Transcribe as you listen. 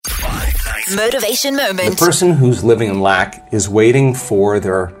Motivation moment. The person who's living in lack is waiting for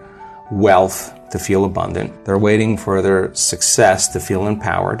their wealth to feel abundant. They're waiting for their success to feel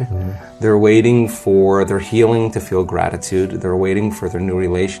empowered. They're waiting for their healing to feel gratitude. They're waiting for their new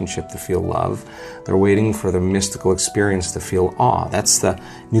relationship to feel love. They're waiting for their mystical experience to feel awe. That's the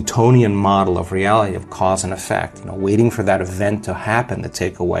Newtonian model of reality, of cause and effect. Waiting for that event to happen to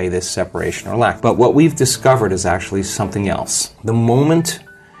take away this separation or lack. But what we've discovered is actually something else. The moment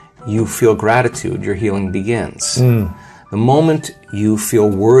you feel gratitude, your healing begins. The moment you feel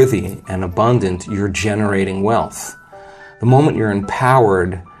worthy and abundant, you're generating wealth. The moment you're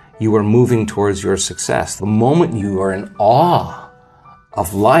empowered, you are moving towards your success. The moment you are in awe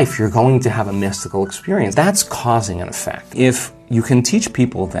of life, you're going to have a mystical experience. That's causing an effect. If you can teach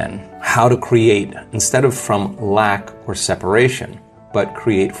people then how to create, instead of from lack or separation, but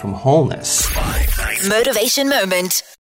create from wholeness. Motivation moment.